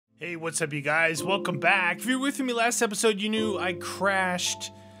Hey, what's up, you guys? Welcome back. If you were with me last episode, you knew I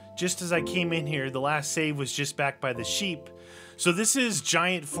crashed just as I came in here. The last save was just back by the sheep. So this is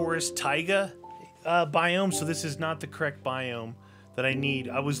giant forest taiga biome, so this is not the correct biome that I need.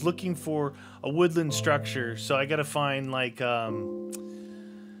 I was looking for a woodland structure, so I gotta find like, where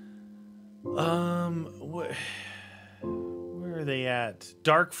are they at?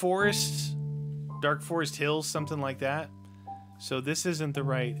 Dark Forest Hills, something like that. So this isn't the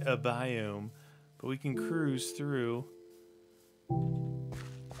right biome, but we can cruise through.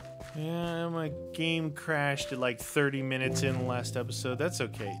 Yeah, my game crashed at like 30 minutes in the last episode. That's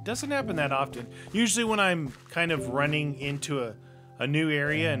okay. It doesn't happen that often. Usually when I'm kind of running into a new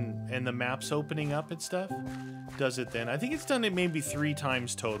area and the map's opening up and stuff, does it then. I think it's done it maybe 3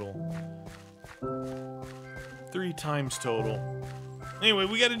 times total. 3 times total. Anyway,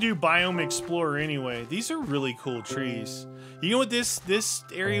 we got to do Biome Explorer anyway. These are really cool trees. You know what this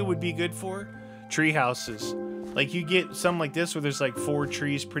area would be good for? Tree houses. Like you get something like this where there's like 4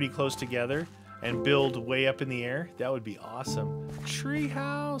 trees pretty close together and build way up in the air. That would be awesome. Tree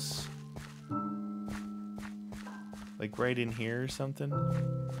house. Like right in here or something.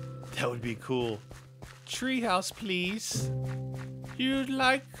 That would be cool. Tree house, please. You'd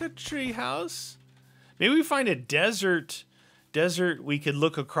like a tree house? Maybe we find a desert. We could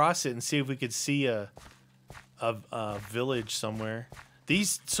look across it and see if we could see a village somewhere.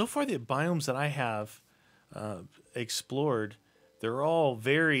 These, so far the biomes that I have explored, they're all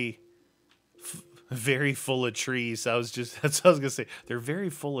very full of trees. That's what I was gonna say. They're very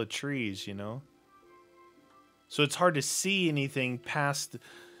full of trees, you know. So it's hard to see anything past.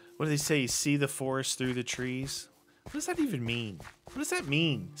 What do they say? See the forest through the trees. What does that even mean? What does that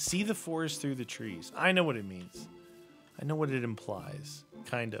mean? See the forest through the trees. I know what it means. I know what it implies,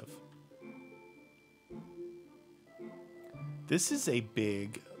 kind of. This is a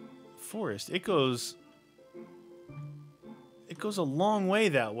big forest. It goes a long way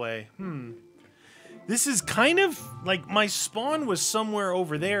that way. This is kind of like my spawn was somewhere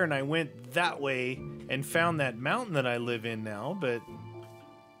over there and I went that way and found that mountain that I live in now, but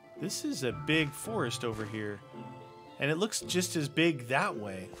this is a big forest over here. And it looks just as big that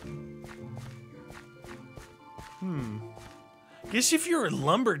way. Guess if you're a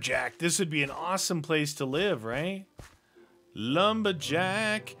lumberjack, this would be an awesome place to live, right?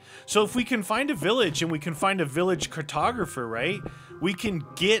 Lumberjack. So if we can find a village and we can find a village cartographer, right? We can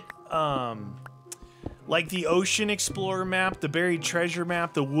get like the Ocean Explorer map, the Buried Treasure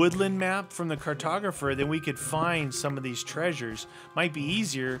map, the Woodland map from the cartographer, then we could find some of these treasures. Might be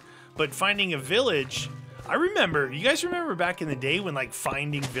easier, but finding a village, I remember, you guys remember back in the day when like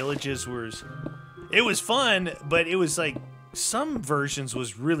finding villages it was fun, but it was like some versions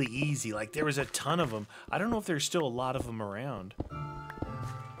was really easy. Like there was a ton of them. I don't know if there's still a lot of them around.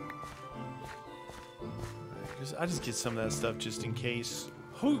 I just get some of that stuff just in case.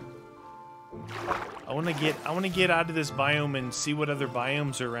 Whew. I want to get out of this biome and see what other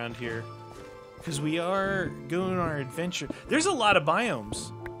biomes are around here, because we are going on our adventure. There's a lot of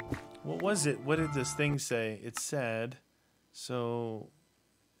biomes. What was it? What did this thing say? It said, so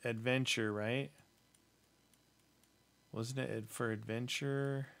adventure, right? Wasn't it for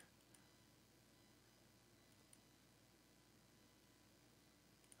adventure?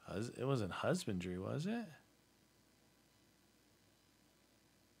 It wasn't husbandry, was it?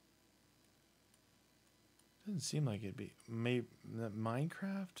 Doesn't seem like it'd be. Maybe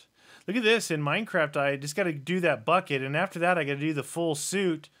Minecraft? Look at this. In Minecraft, I just got to do that bucket, and after that, I got to do the full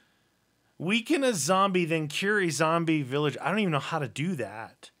suit. Weaken a zombie, then cure a zombie village. I don't even know how to do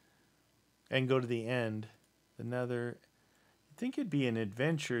that. And go to the end. Another, I think it'd be an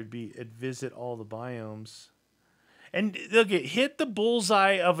adventure. It'd visit all the biomes. And look, hit the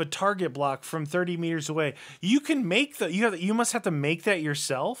bullseye of a target block from 30 meters away. You can make you must have to make that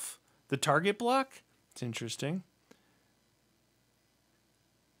yourself, the target block. It's interesting.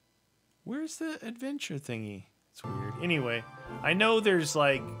 Where's the adventure thingy? It's weird. Anyway, I know there's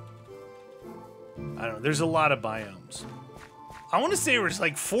like, I don't know, there's a lot of biomes. I want to say there's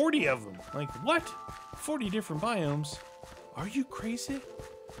like 40 of them. Like, what? 40 different biomes? Are you crazy?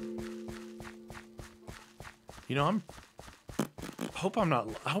 You know, I hope I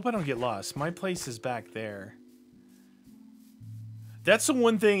don't get lost. My place is back there. That's the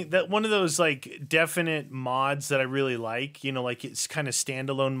one thing, that one of those like definite mods that I really like, you know, like it's kind of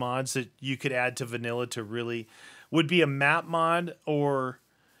standalone mods that you could add to vanilla to really, would be a map mod, or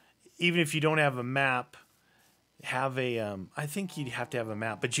even if you don't have a map, have a, I think you'd have to have a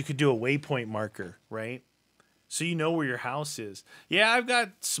map, but you could do a waypoint marker, right? So you know where your house is. Yeah, I've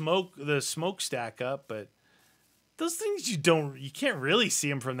got the smokestack up, but Those things you can't really see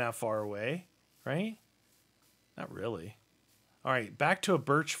them from that far away, right? Not really. All right, back to a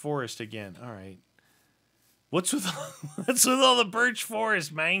birch forest again. All right. What's with all the birch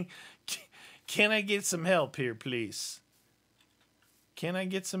forest, man? Can I get some help here, please? Can I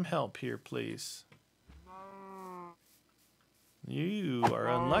get some help here, please? You are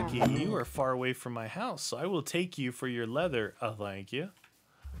unlucky. You are far away from my house, so I will take you for your leather. Oh, thank you.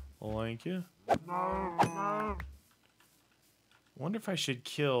 Thank you. Wonder if I should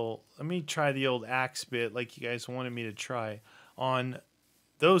kill... Let me try the old axe bit like you guys wanted me to try on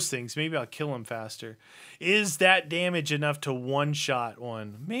those things. Maybe I'll kill them faster. Is that damage enough to one-shot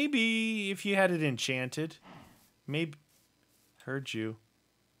one? Maybe if you had it enchanted. Maybe... Heard you.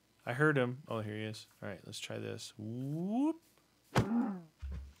 I heard him. Oh, here he is. All right, let's try this. Whoop.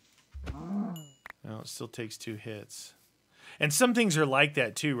 No, it still takes 2 hits. And some things are like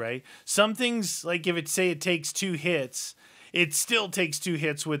that too, right? Some things, like if it takes 2 hits, it still takes 2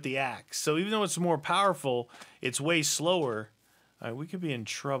 hits with the axe. So even though it's more powerful, it's way slower. All right, we could be in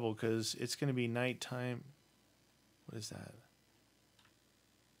trouble because it's going to be nighttime. What is that?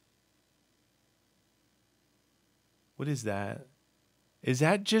 What is that? Is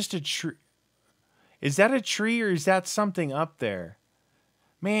that just a tree? Is that a tree or is that something up there?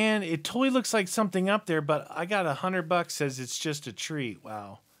 Man, it totally looks like something up there, but I got $100 says it's just a tree.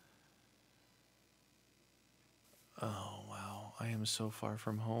 Wow. Oh, wow. I am so far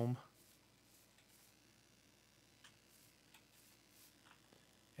from home.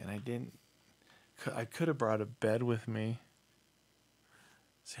 And I could have brought a bed with me.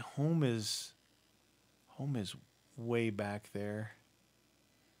 See, home is way back there.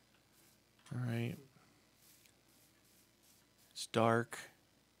 All right. It's dark.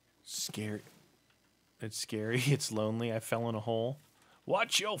 Scary. It's scary. It's lonely. I fell in a hole.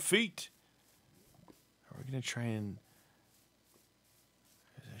 Watch your feet. We're going to try and...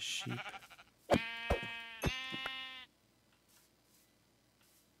 There's a sheep.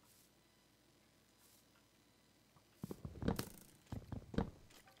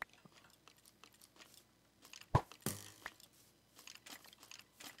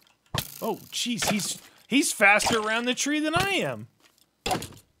 Oh, jeez, he's faster around the tree than I am.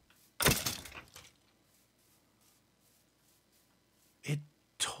 It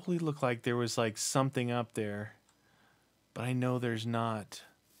totally looked like there was like something up there, but I know there's not.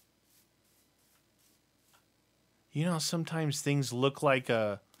 You know, sometimes things look like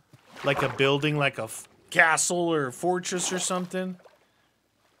a building, like a castle or a fortress or something.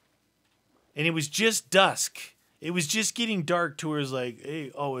 And it was just dusk. It was just getting dark to where it was like,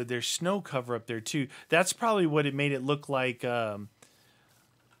 hey, oh, there's snow cover up there too. That's probably what it made it look like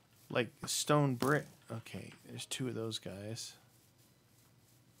stone brick. Okay, there's 2 of those guys.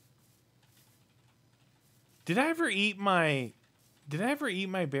 Did I ever eat my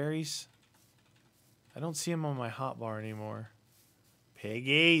berries? I don't see them on my hotbar anymore.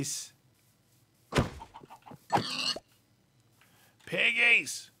 Piggies.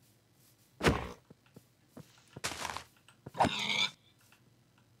 Piggies.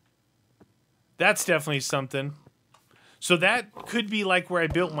 That's definitely something. So that could be like where I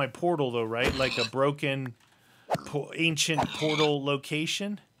built my portal, though, right? Like a broken, ancient portal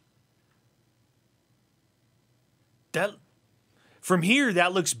location. That from here,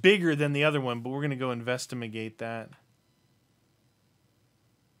 that looks bigger than the other one, but we're gonna go investigate that.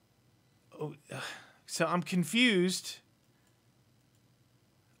 Oh, so I'm confused.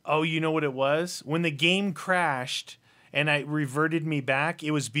 Oh, you know what it was? When the game crashed and it reverted me back,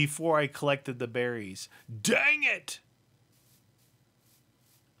 it was before I collected the berries. Dang it!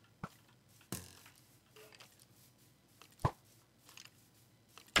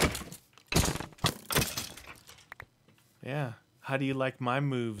 Yeah. How do you like my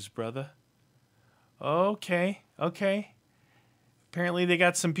moves, brother? Okay. Okay. Apparently they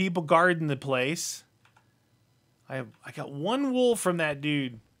got some people guarding the place. I got 1 wool from that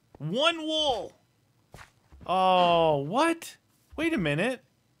dude. 1 wool! Oh, what? Wait a minute.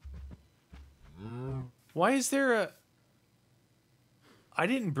 Why is there a... I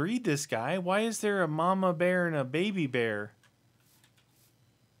didn't breed this guy. Why is there a mama bear and a baby bear?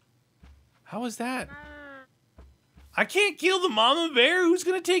 How is that? I can't kill the mama bear. Who's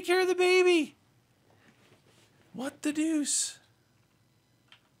going to take care of the baby? What the deuce?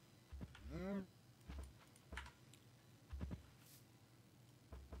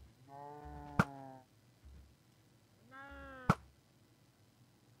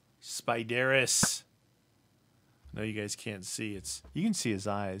 Spideris. No, you guys can't see. You can see his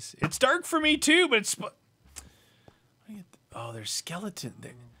eyes. It's dark for me too, but it's... Oh, there's skeleton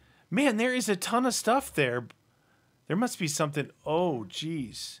there. Man, there is a ton of stuff there. There must be something. Oh,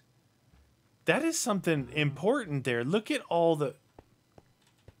 geez. That is something important there. Look at all the...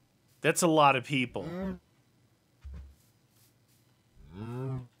 That's a lot of people.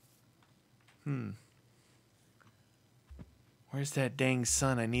 Where's that dang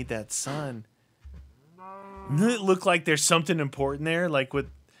sun? I need that sun. Doesn't it look like there's something important there? Like with...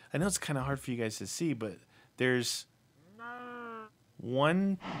 I know it's kind of hard for you guys to see, but there's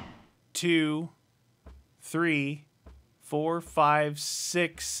 1, 2, 3, 4, 5,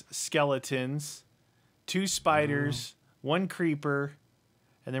 6 skeletons, 2 spiders, 1 creeper,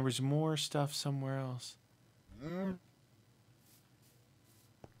 and there was more stuff somewhere else. There's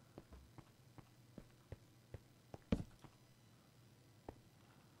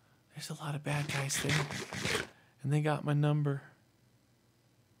a lot of bad guys there, and they got my number.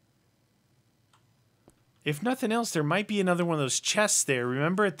 If nothing else, there might be another one of those chests there.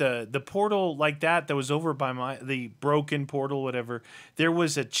 Remember at the portal like that was over by the broken portal, whatever. There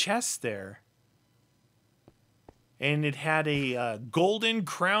was a chest there. And it had a golden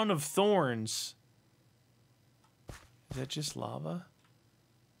crown of thorns. Is that just lava?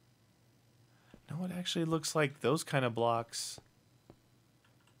 No, it actually looks like those kind of blocks.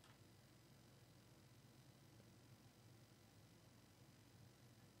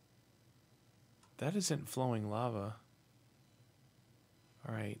 That isn't flowing lava.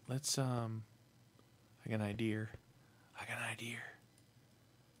 All right, let's I got an idea. I got an idea.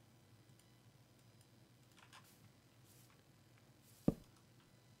 Put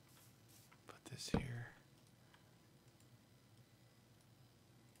this here.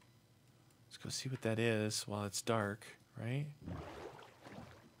 Let's go see what that is while it's dark, right?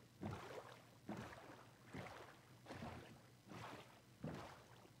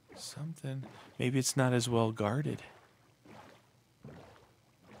 Something. Maybe it's not as well guarded.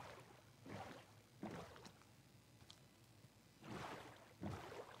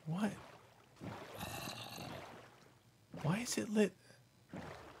 What? Why is it lit?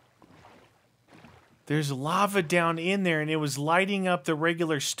 There's lava down in there, and it was lighting up the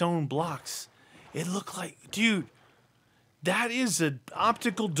regular stone blocks. It looked like, dude, that is an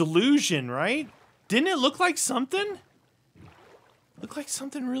optical delusion, right? Didn't it look like something? Looked like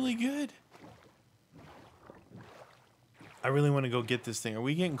something really good. I really want to go get this thing. Are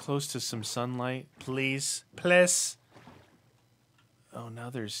we getting close to some sunlight? Please. Please. Oh, now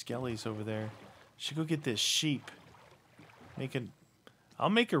there's skellies over there. Should go get this sheep.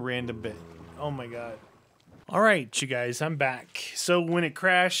 I'll make a random bit. Oh my god. All right, you guys, I'm back. So when it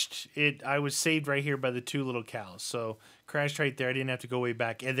crashed, I was saved right here by the 2 little cows. So crashed right there. I didn't have to go way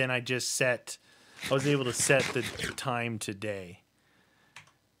back. And then I was able to set the time today.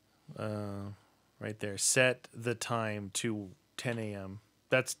 Right there. Set the time to 10 a.m.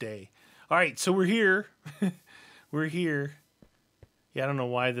 That's day. All right, so we're here. We're here. Yeah, I don't know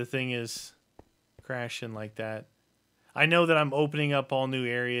why the thing is crashing like that. I know that I'm opening up all new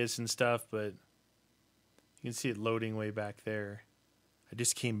areas and stuff, but you can see it loading way back there. I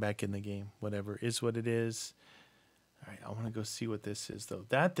just came back in the game. Whatever is what it is. All right, I want to go see what this is, though.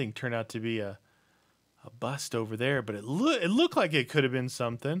 That thing turned out to be a bust over there, but it looked like it could have been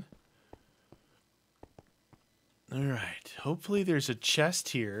something. All right. Hopefully there's a chest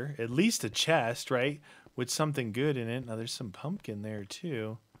here. At least a chest, right? With something good in it. Now there's some pumpkin there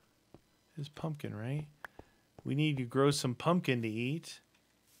too. There's pumpkin, right? We need to grow some pumpkin to eat.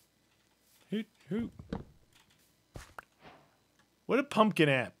 Hoot, hoot. What a pumpkin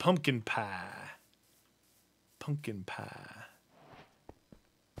at? Pumpkin pie. Pumpkin pie.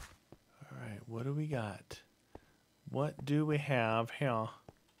 All right. What do we got? What do we have here?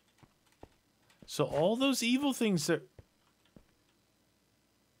 So all those evil things that...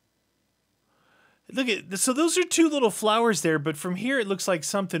 Look at... So those are 2 little flowers there, but from here it looks like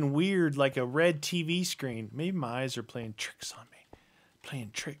something weird, like a red TV screen. Maybe my eyes are playing tricks on me.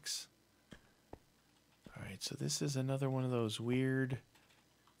 Playing tricks. All right, so this is another one of those weird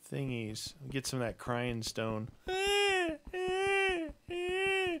thingies. Get some of that crying stone.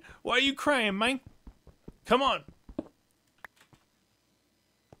 Why are you crying, Mike? Come on.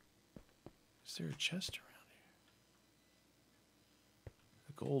 Is there a chest around here?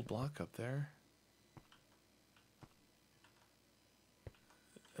 A gold block up there.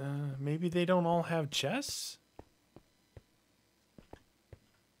 Maybe they don't all have chests?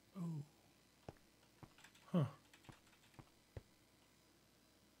 Ooh. Huh.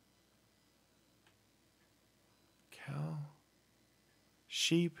 Cow.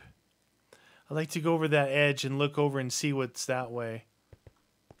 Sheep. I like to go over that edge and look over and see what's that way.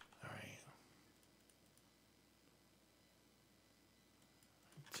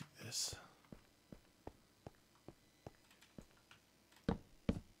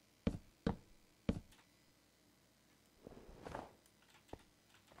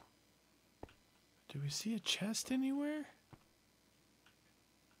 Do we see a chest anywhere?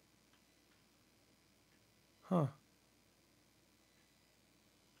 Huh.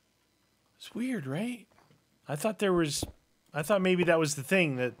 It's weird, right? I thought maybe that was the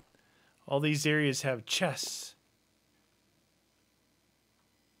thing, that all these areas have chests.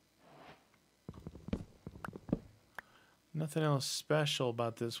 Nothing else special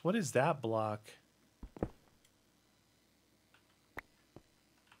about this. What is that block?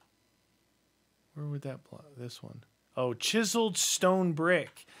 Where would that block? This one. Oh, chiseled stone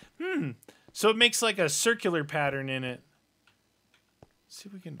brick. So it makes like a circular pattern in it. Let's see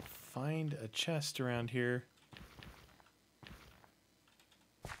if we can find a chest around here.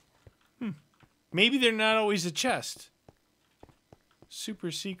 Maybe they're not always a chest.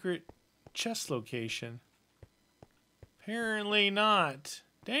 Super secret chest location. Apparently not.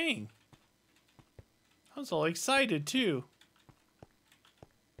 Dang. I was all excited too.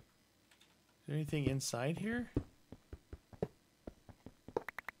 Is there anything inside here?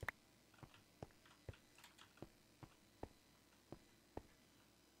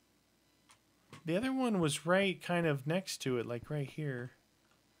 The other one was right kind of next to it, like right here.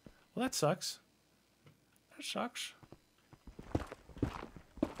 Well, that sucks. That sucks.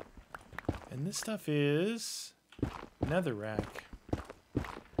 And this stuff is netherrack.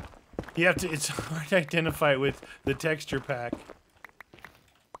 You have to, it's hard to identify with the texture pack.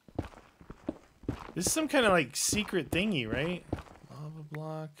 This is some kind of like secret thingy, right? Lava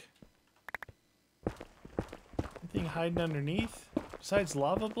block. Anything hiding underneath? Besides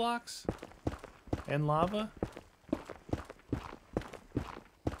lava blocks? And lava? I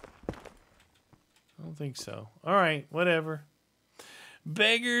don't think so. Alright, whatever.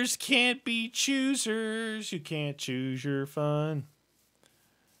 Beggars can't be choosers. You can't choose your fun.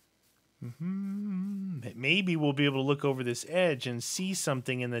 Maybe we'll be able to look over this edge and see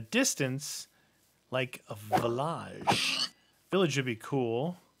something in the distance, like a village. Village would be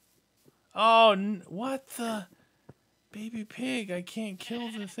cool. Oh, what the? Baby pig, I can't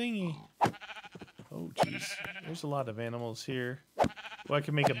kill the thingy. Oh, jeez. There's a lot of animals here. Well, I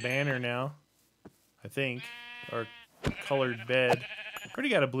can make a banner now, I think. Or a colored bed. Already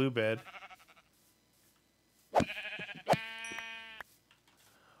got a blue bed.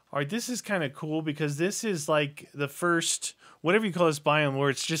 Alright, this is kind of cool because this is like the first, whatever you call this biome, where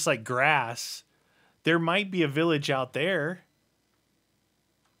it's just like grass. There might be a village out there.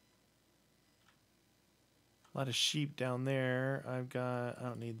 A lot of sheep down there. I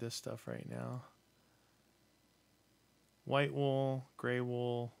don't need this stuff right now. White wool, gray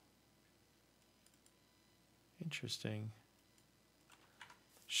wool. Interesting.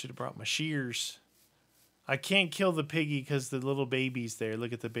 Should have brought my shears. I can't kill the piggy because the little baby's there.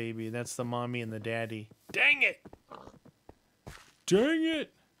 Look at the baby. That's the mommy and the daddy. Dang it! Dang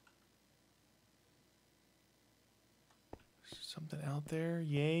it! Something out there?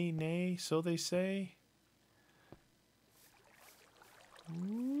 Yay, nay, so they say.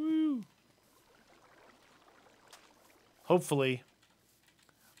 Woo! Hopefully.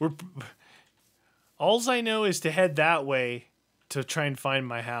 Alls I know is to head that way to try and find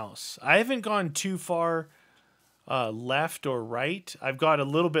my house. I haven't gone too far left or right. I've got a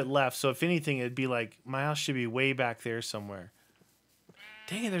little bit left, so if anything, it'd be like my house should be way back there somewhere.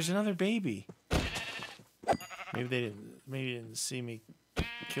 Dang it, there's another baby. Maybe they didn't see me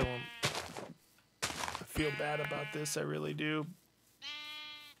kill him. I feel bad about this, I really do.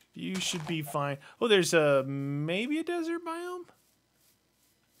 You should be fine. Oh, there's maybe a desert biome?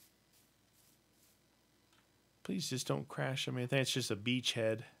 Please just don't crash. I mean, I think it's just a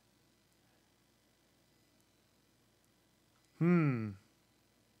beachhead.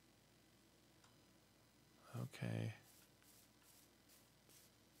 Okay.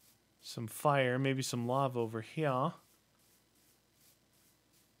 Some fire, maybe some lava over here.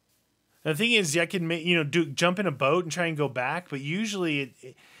 The thing is, I can jump in a boat and try and go back, but usually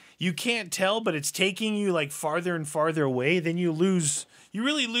you can't tell, but it's taking you like farther and farther away. Then you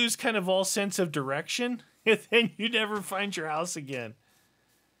really lose kind of all sense of direction, and then you never find your house again.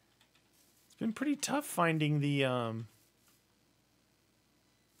 It's been pretty tough finding the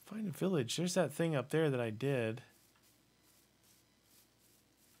find a village. There's that thing up there that I did.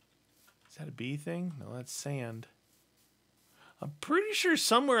 Is that a bee thing? No, that's sand. I'm pretty sure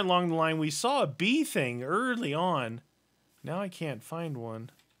somewhere along the line we saw a bee thing early on. Now I can't find one.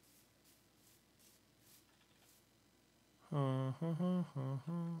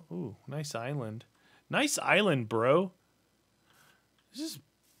 Ooh, nice island. Nice island, bro. This is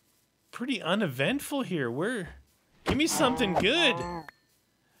pretty uneventful here. Give me something good.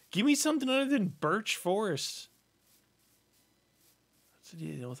 Give me something other than birch forest. What's the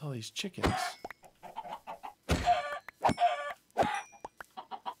deal with all these chickens?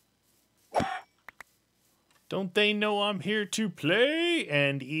 Don't they know I'm here to play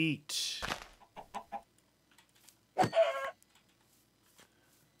and eat?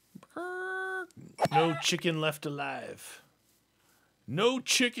 No chicken left alive. No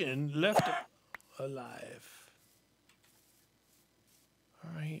chicken left alive.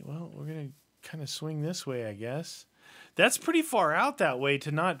 All right, well, we're going to kind of swing this way, I guess. That's pretty far out that way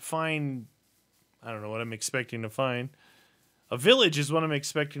to not find... I don't know what I'm expecting to find. A village is what I'm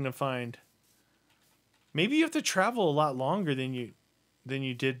expecting to find. Maybe you have to travel a lot longer than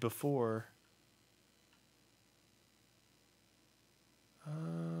you did before.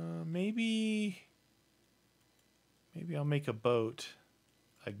 Maybe I'll make a boat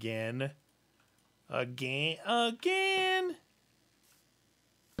again. Again. All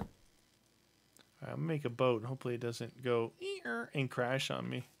right, I'll make a boat. Hopefully it doesn't go and crash on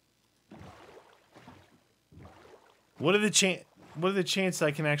me. What are the chances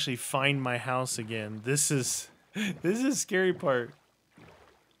I can actually find my house again? This is the scary part.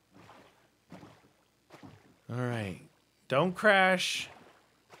 All right. Don't crash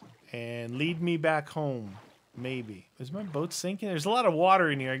and lead me back home. Maybe. Is my boat sinking? There's a lot of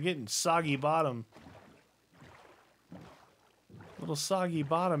water in here. I'm getting soggy bottom. Little soggy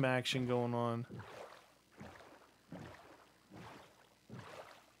bottom action going on.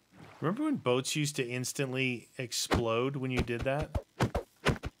 Remember when boats used to instantly explode when you did that?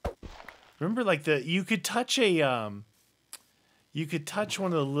 Remember, like, you could touch one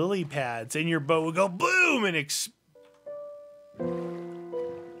of the lily pads and your boat would go boom and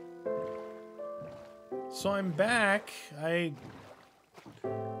So I'm back.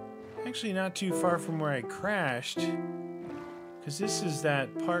 Actually not too far from where I crashed, because this is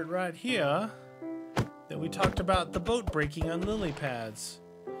that part right here that we talked about, the boat breaking on lily pads.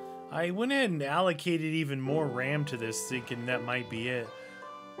 I went ahead and allocated even more RAM to this, thinking that might be it.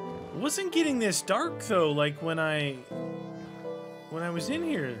 It wasn't getting this dark though, like when I was in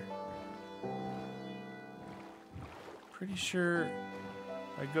here. Pretty sure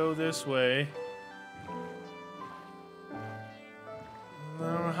I go this way. I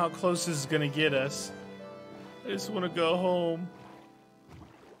don't know how close this is gonna get us. I just want to go home.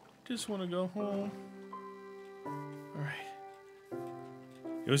 Just want to go home. All right.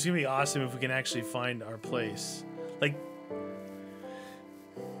 It was gonna be awesome if we can actually find our place. Like,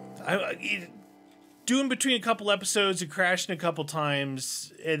 doing between a couple episodes and crashing a couple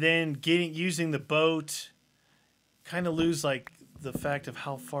times, and then using the boat, kind of lose like the fact of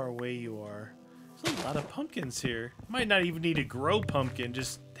how far away you are. There's a lot of pumpkins here. Might not even need to grow pumpkin,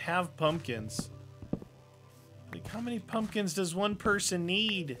 just have pumpkins. Like, how many pumpkins does one person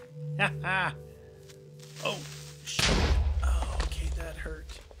need? Haha. Oh, shit. Oh, okay, that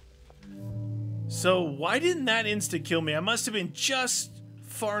hurt. So, why didn't that insta-kill me? I must have been just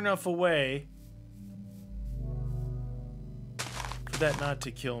far enough away for that not to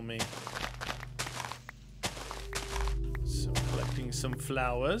kill me. So, collecting some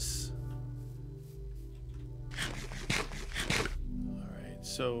flowers.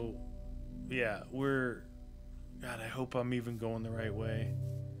 So, yeah, God, I hope I'm even going the right way.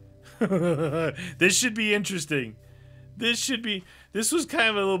 This should be interesting. This was kind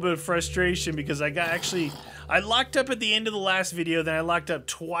of a little bit of frustration because I locked up at the end of the last video, then I locked up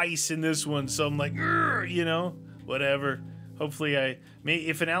twice in this one, so I'm like, you know, whatever. Hopefully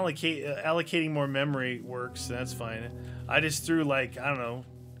if allocating more memory works, that's fine. I just threw like, I don't know,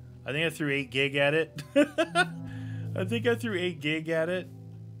 I think I threw 8 gig at it. I think I threw 8 gig at it.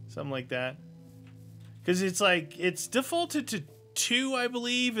 Something like that. Because it's like, it's defaulted to 2, I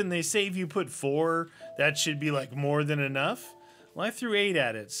believe, and they say if you put 4, that should be like more than enough. Well, I threw 8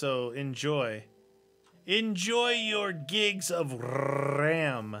 at it, so enjoy. Enjoy your gigs of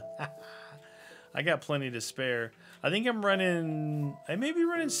RAM. I got plenty to spare. I think I may be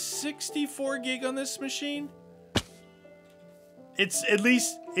running 64 gig on this machine. It's at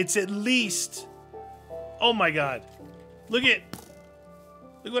least, oh my God. Look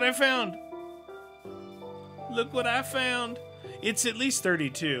what I found. Look what I found. It's at least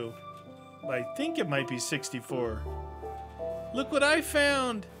 32. I think it might be 64. Look what I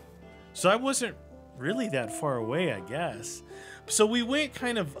found. So I wasn't really that far away, I guess. So we went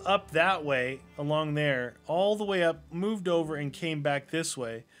kind of up that way, along there, all the way up, moved over, and came back this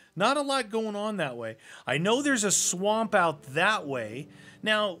way. Not a lot going on that way. I know there's a swamp out that way.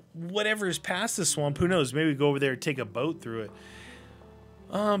 Now, whatever is past the swamp, who knows? Maybe we go over there and take a boat through it.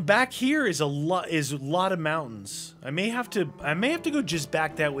 Back here is a lot of mountains. I may have to go just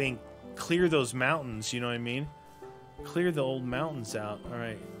back that way and clear those mountains, you know what I mean? Clear the old mountains out. All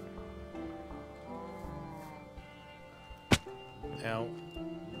right. Ow.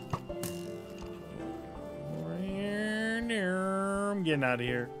 I'm getting out of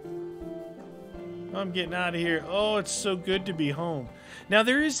here. I'm getting out of here. Oh, it's so good to be home. Now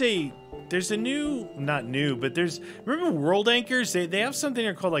there's a new, not new, but remember world anchors? They have something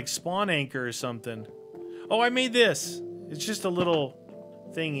they're called like spawn anchor or something. Oh, I made this. It's just a little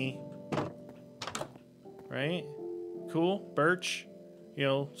thingy. Right? Cool. Birch. You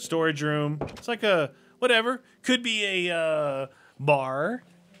know, storage room. It's like a, whatever. Could be a bar.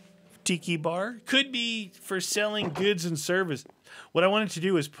 Tiki bar. Could be for selling goods and service. What I wanted to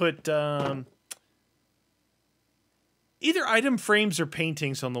do is put either item frames or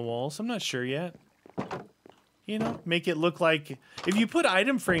paintings on the walls. I'm not sure yet. You know, make it look like, if you put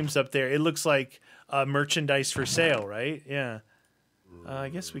item frames up there, it looks like merchandise for sale, right? Yeah. I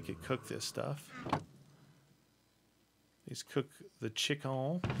guess we could cook this stuff. Let's cook the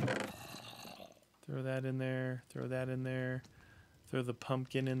chicken. Throw that in there. Throw that in there. Throw the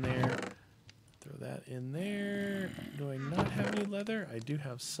pumpkin in there. Throw that in there. Do I not have any leather? I do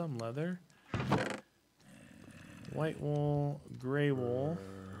have some leather. White wool, gray wool.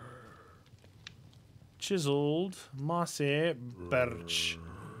 Chiseled, mossy, birch.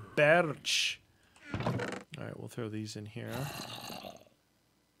 Birch. Alright, we'll throw these in here.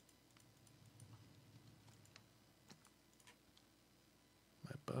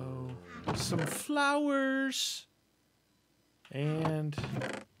 My bow. Some flowers. And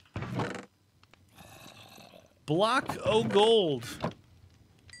block o' gold.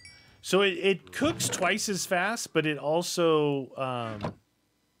 So it cooks twice as fast, but it also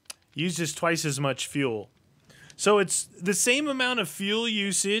uses twice as much fuel. So it's the same amount of fuel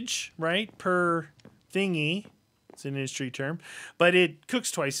usage, right, per thingy. It's an industry term. But it cooks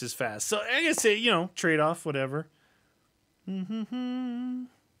twice as fast. So I guess, you know, trade-off, whatever. Mm-hmm.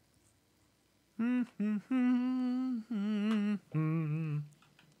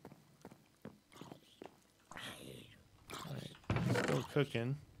 Alright, still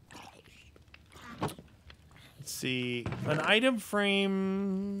cooking. Let's see. An item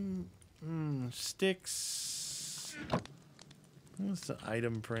frame. Sticks. What's the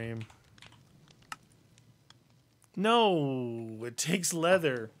item frame? No, it takes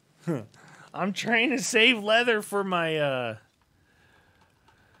leather. I'm trying to save leather for my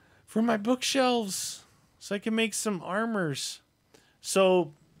bookshelves so I can make some armors.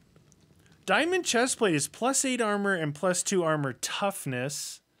 So diamond chestplate is +8 armor and +2 armor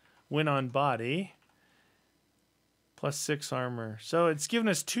toughness when on body. +6 armor. So it's giving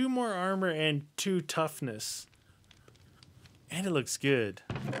us 2 more armor and 2 toughness. And it looks good.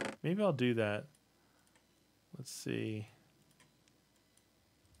 Maybe I'll do that. Let's see.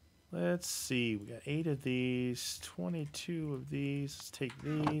 Let's see. We got 8 of these, 22 of these. Let's take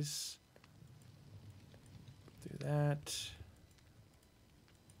these. Do that.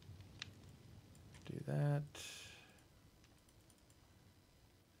 Do that.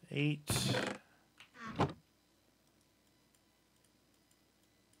 8.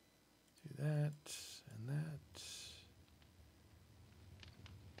 That and that.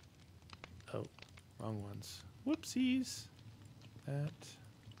 Oh, wrong ones. Whoopsies. That.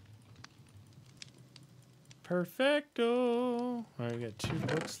 Perfecto. All right, we got 2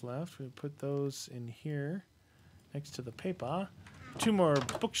 books left. We put those in here next to the paper. 2 more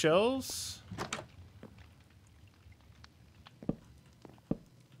bookshelves.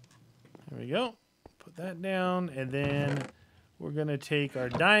 There we go. Put that down, and then we're going to take our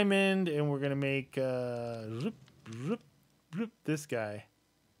diamond and we're going to make this guy.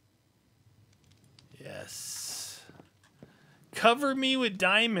 Yes. Cover me with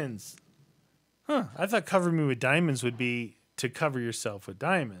diamonds. Huh. I thought cover me with diamonds would be to cover yourself with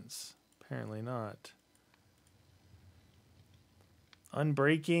diamonds. Apparently not.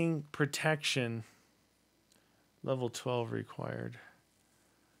 Unbreaking protection. Level 12 required.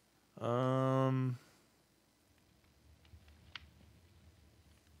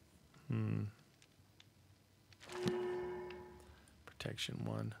 Protection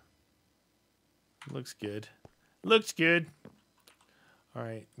 1. Looks good. Looks good. All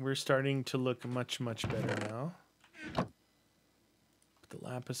right, we're starting to look much, much better now. Put the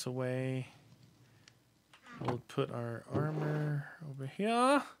lapis away. We'll put our armor over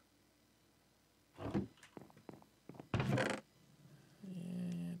here. And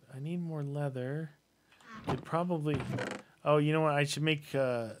I need more leather. Could probably... Oh, you know what? I should make...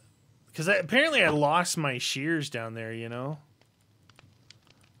 Because apparently I lost my shears down there, you know?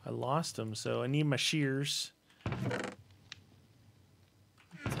 I lost them, so I need my shears.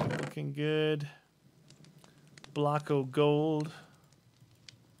 Looking good. Block o' gold.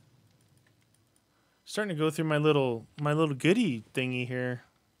 Starting to go through my little goodie thingy here.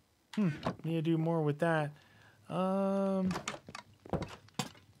 Need to do more with that.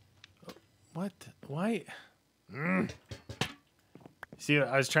 What? Why? See,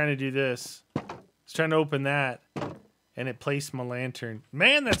 I was trying to do this. I was trying to open that, and it placed my lantern.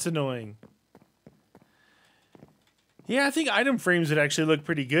 Man, that's annoying. Yeah, I think item frames would actually look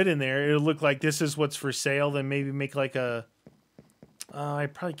pretty good in there. It'll look like this is what's for sale. Then maybe make like a... I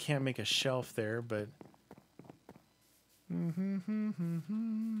probably can't make a shelf there, but...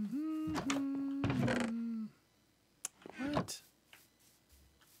 What?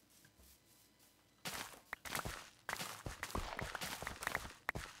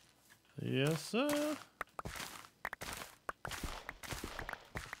 Yes, sir.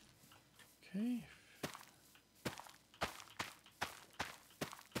 Okay.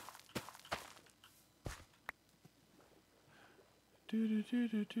 Do do do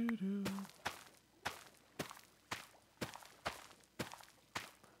do do do.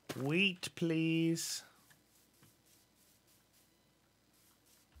 Wait, please.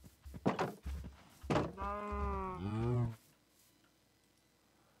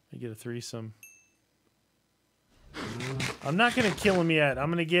 I get a threesome. I'm not gonna kill them yet. I'm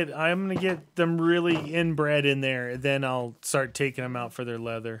gonna get them really inbred in there, then I'll start taking them out for their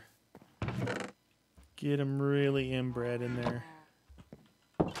leather. Get them really inbred in there.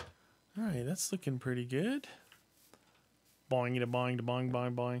 All right, that's looking pretty good. Boing da boing da boing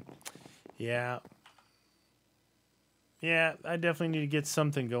boing boing. Yeah. Yeah, I definitely need to get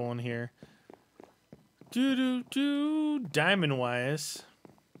something going here. Diamond wise.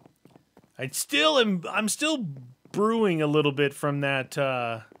 I'm still brewing a little bit from that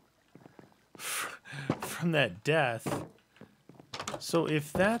death. So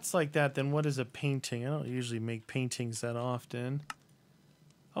if that's like that, then what is a painting? I don't usually make paintings that often.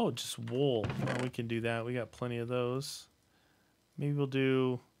 Oh, just wool. Oh, we can do that. We got plenty of those. Maybe we'll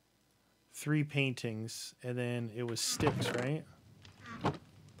do 3 paintings, and then it was sticks, right?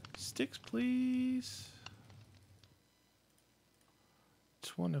 Sticks, please.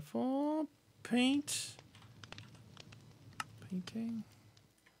 24. Paint. Painting.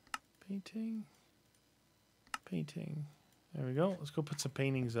 Painting. Painting. There we go. Let's go put some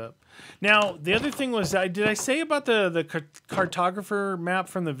paintings up. Now, the other thing was, did I say about the cartographer map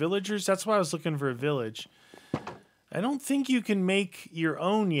from the villagers? That's why I was looking for a village. I don't think you can make your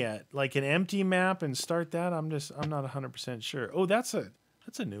own yet, like an empty map and start that. I'm not 100% sure. Oh, that's a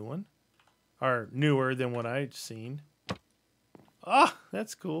new one, or newer than what I'd seen. Oh,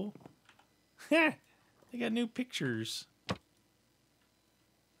 that's cool. They got new pictures.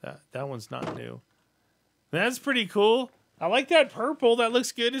 That one's not new. That's pretty cool. I like that purple. That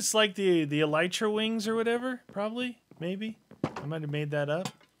looks good. It's like the elytra wings or whatever. Probably. Maybe. I might have made that up.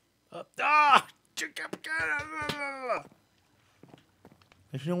 Ah!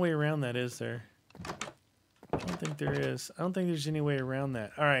 There's no way around that, is there? I don't think there is. I don't think there's any way around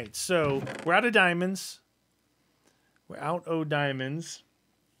that. All right, so we're out of diamonds. We're out of diamonds.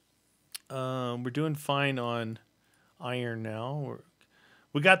 We're doing fine on iron now.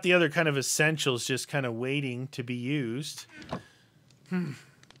 We got the other kind of essentials just kind of waiting to be used. I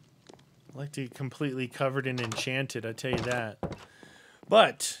like to get completely covered and enchanted, I tell you that.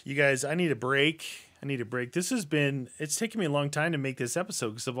 But, you guys, I need a break. It's taken me a long time to make this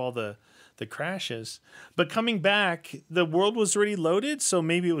episode because of all the crashes. But coming back, the world was already loaded, so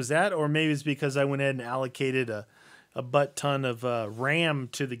maybe it was that, or maybe it's because I went ahead and allocated a butt ton of RAM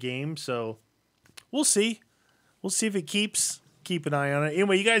to the game, so we'll see. We'll see if it keeps. Keep an eye on it.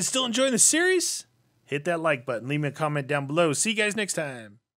 Anyway, you guys still enjoying the series? Hit that like button. Leave me a comment down below. See you guys next time.